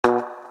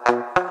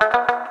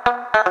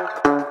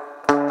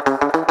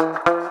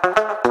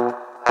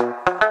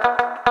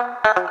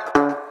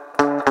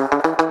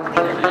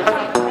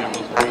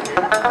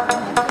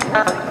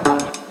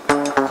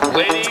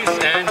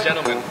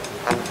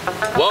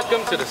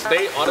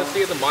State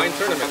Odyssey of the Mind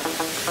Tournament.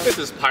 This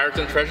is Pirates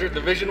and Treasure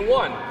Division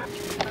 1.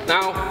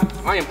 Now,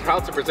 I am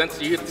proud to present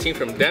to you the team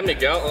from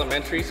DeMiguel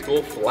Elementary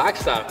School,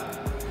 Flagstaff.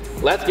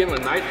 Let's give them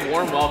a nice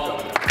warm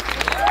welcome.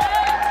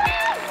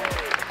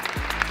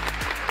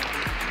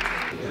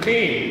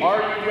 Team, are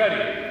you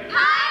ready?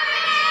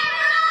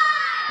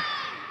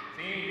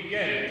 Team,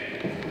 begin.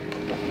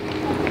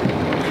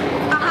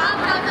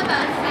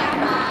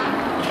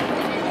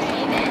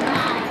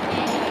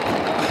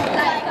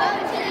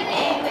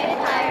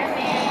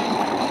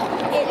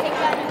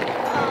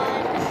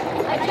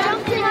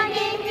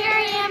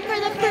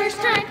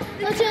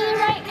 To the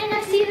right and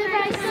I see the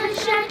bright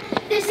sunshine.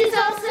 This is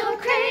all so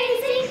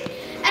crazy.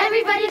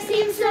 Everybody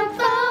seems so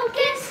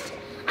focused.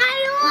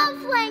 I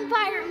love playing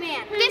Pirate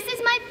Man. This is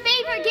my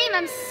favorite game.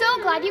 I'm so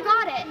glad you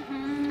got it.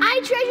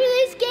 I treasure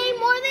this game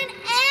more than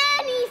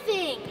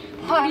anything.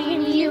 Party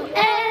in the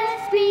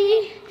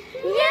USB.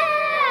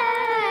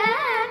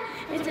 Yeah.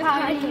 It's a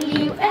party in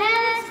the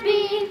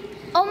USB.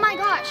 Oh my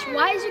gosh,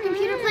 why is your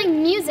computer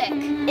playing music?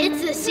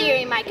 It's the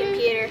Siri in my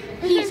computer.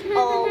 He's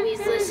always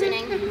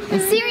listening.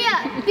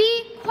 Syria,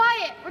 be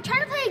quiet. We're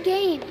trying to play a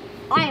game.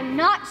 I am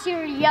not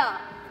Syria.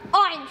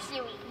 I'm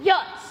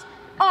serious.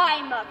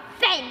 I'm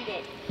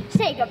offended.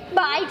 Say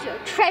goodbye to your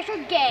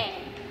treasure game.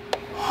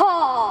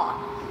 Ha,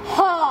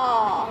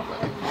 ha,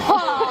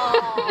 ha.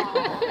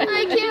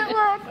 I can't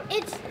look.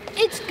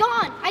 It's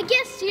gone. I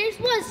guess Sirius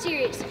was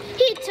serious.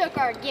 He took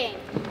our game.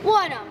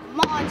 What a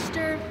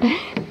monster.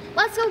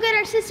 Let's go get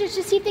our sisters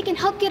to see if they can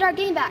help get our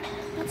game back.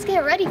 Let's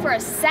get ready for a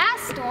sass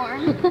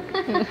storm. What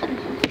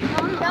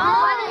do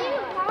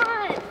you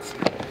want?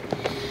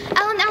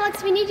 Ellen,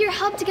 Alex, we need your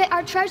help to get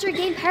our treasure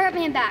game Pirate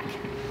Man back.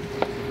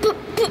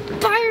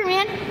 Pirate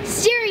Man?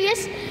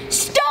 Serious?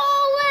 Stolen!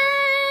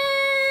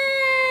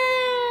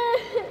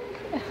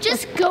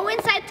 Just go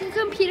inside the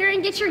computer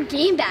and get your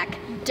game back.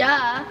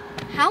 Duh.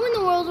 How in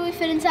the world do we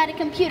fit inside a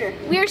computer?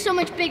 We are so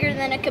much bigger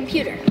than a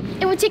computer.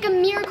 It would take a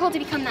miracle to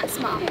become that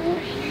small.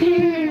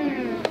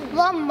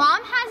 Well,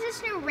 Mom has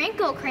this new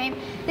wrinkle cream.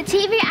 The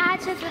TV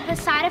adds with the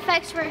side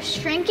effects for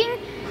shrinking,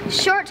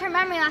 short-term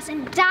memory loss,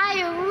 and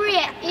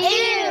diarrhea.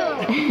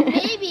 Ew!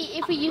 Maybe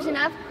if we use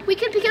enough, we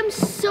could become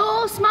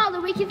so small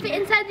that we can fit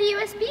inside the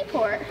USB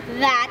port.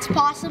 That's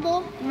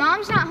possible.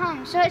 Mom's not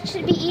home, so it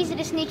should be easy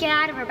to sneak it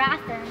out of her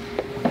bathroom.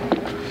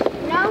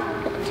 No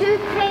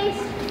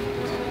toothpaste,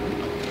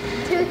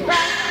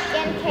 toothbrush,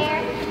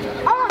 skincare.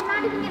 Oh, I'm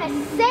not even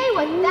gonna say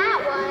what that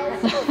was.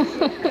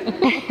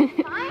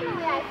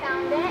 Finally, I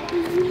found it.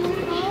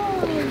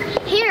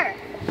 Here.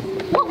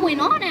 What went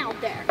on out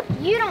there?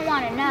 You don't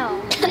want to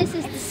know. This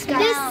is disgusting.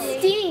 This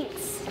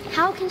stinks.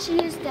 How can she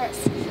use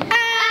this? Ah!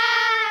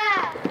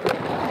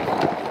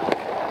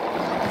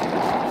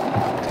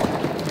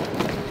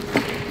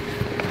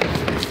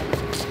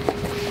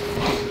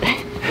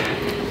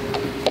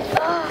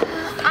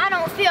 I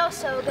don't feel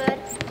so good.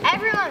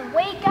 Everyone,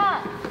 wake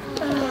up.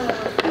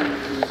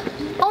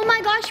 Oh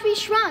my gosh, we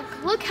shrunk.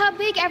 Look how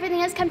big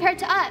everything is compared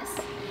to us.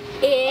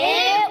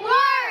 It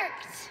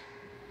worked!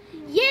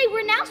 Yay,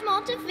 we're now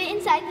small to fit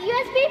inside the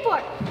USB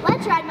port.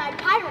 Let's ride my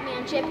Pirate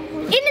Man ship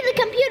into the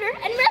computer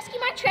and rescue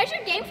my treasure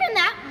game from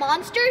that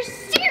monster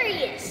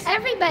Sirius.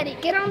 Everybody,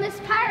 get on this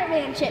Pirate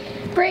Man ship.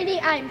 Brady,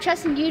 I'm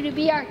trusting you to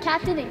be our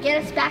captain and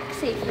get us back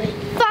safely.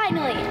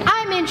 Finally,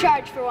 I'm in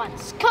charge for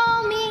once.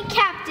 Call me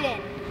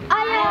Captain.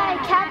 Aye, aye,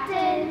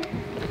 Captain.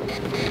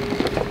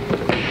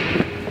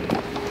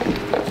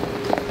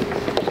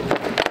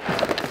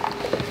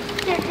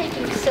 They're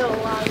taking so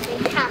long. They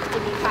have to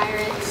be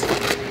pirates.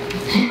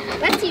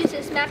 Let's use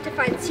this map to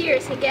find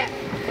Sirius and get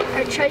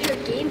our treasure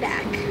game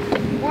back.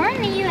 We're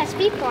in the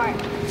USB port,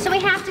 so we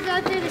have to go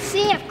through the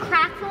sea of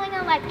crackling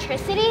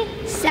electricity.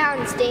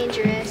 Sounds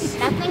dangerous.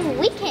 Nothing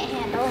we can't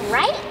handle,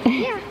 right?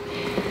 Yeah.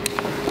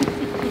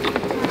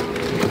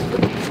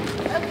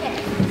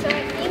 Okay, so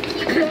I think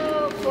you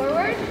go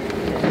forward. I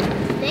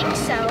think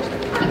so.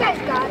 You guys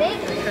got it.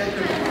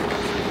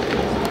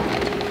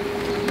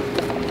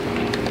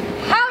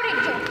 How did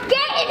you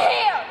get in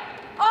here?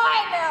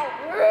 I'm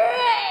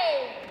outraged!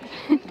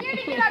 Here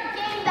to get our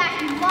game back,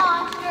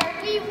 monster.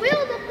 We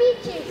will defeat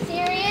you,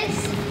 Sirius.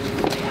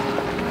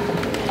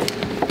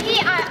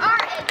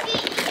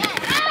 P-I-R-A-T-E-S.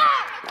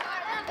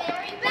 Are the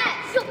very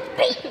best. So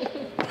beat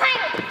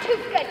pirates are too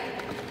good.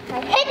 My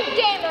hidden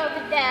game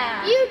over there.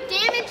 You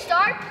damaged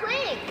our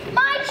plank.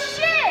 My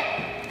ship.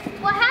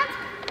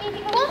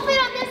 We'll fit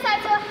on this side,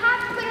 so we'll have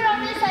to put it on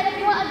this side if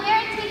you want a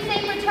guaranteed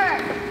safe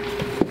return.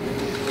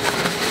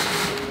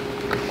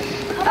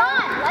 Come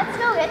on, let's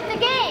go get the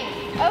game.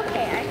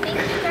 Okay, I think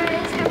you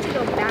guys have to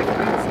go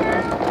backwards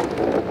now.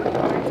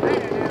 I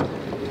don't know.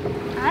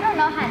 I don't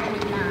know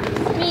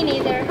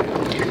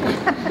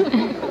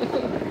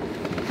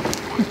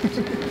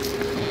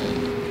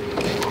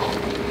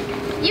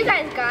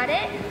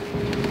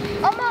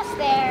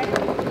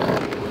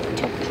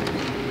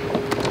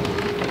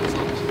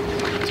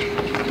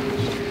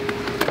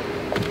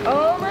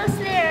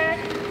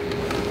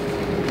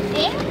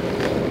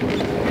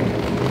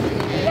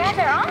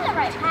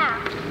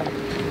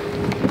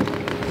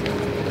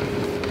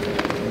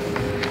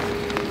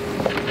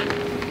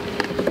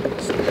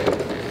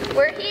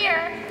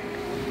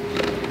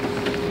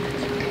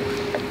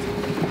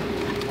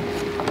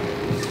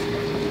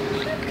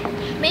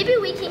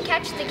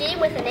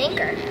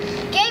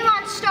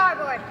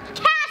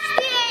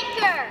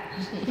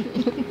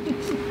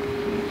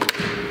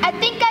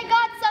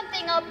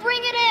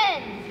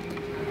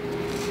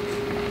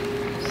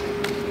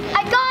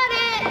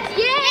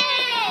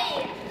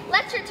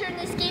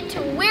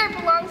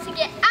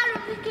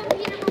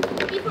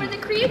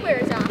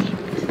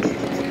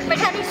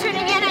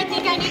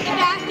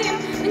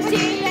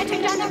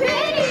turned on the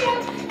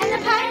radio, and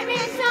the Pirate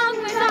Man song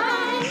was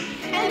on.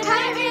 And the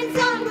Pirate Man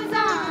song was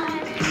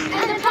on.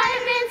 And the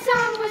Pirate Man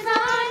song was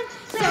on.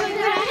 So we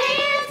put our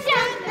hands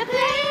down and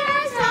play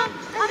our song.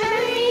 Our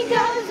memory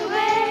goes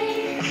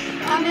away.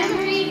 Our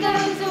memory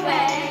goes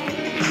away.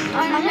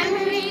 Our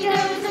memory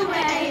goes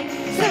away.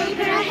 So we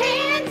put our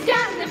hands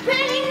down and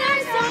play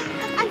our song.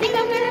 I think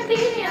I'm gonna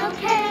be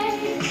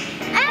okay.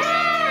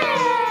 Hey,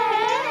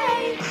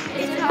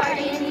 it's a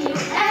party in the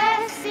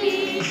USC.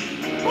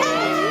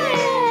 Hey,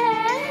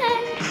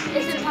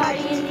 it's a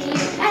party in the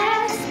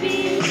USB.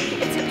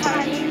 It's a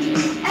party in the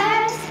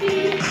USB.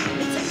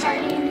 It's a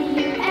party in the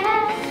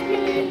USB.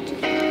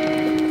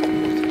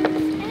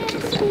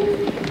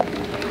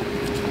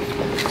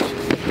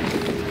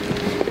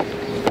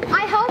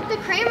 I hope the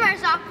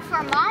creamer's off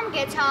before Mom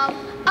gets home.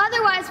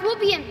 Otherwise, we'll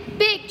be in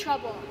big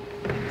trouble.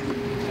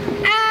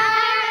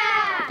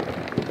 Ah!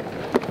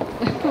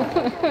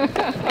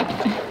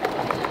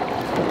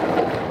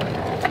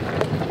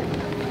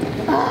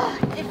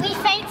 Did we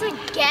faint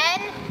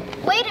again?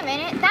 Wait a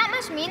minute, that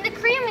must mean the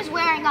cream is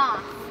wearing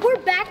off. We're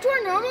back to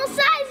our normal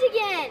size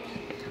again.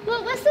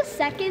 Well, what's the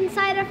second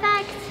side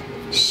effect?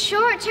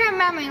 Short-term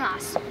memory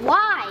loss.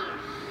 Why?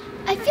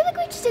 I feel like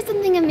we just did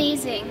something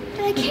amazing,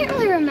 but I can't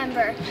really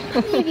remember.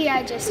 Maybe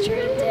I just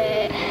dreamed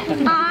it.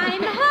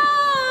 I'm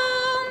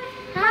home!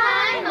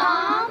 Hi,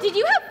 Mom. Did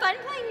you have fun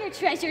playing your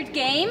treasured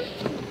game?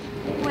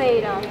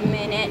 Wait a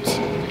minute.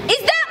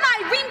 Is that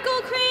my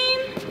wrinkle cream?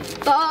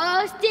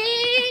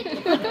 Busted!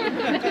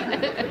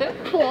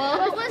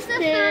 What was the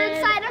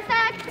third side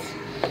effect?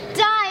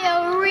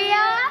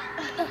 Diarrhea?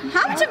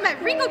 How much of my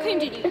wrinkle cream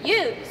did you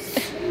use?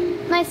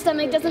 My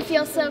stomach doesn't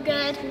feel so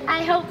good.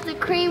 I hope the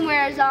cream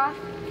wears off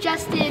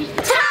just in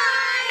time!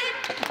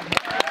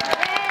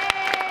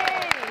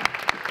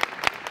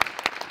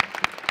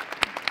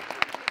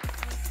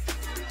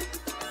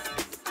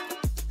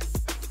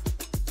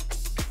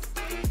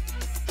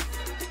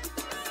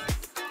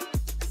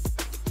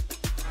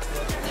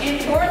 In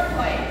fourth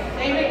place,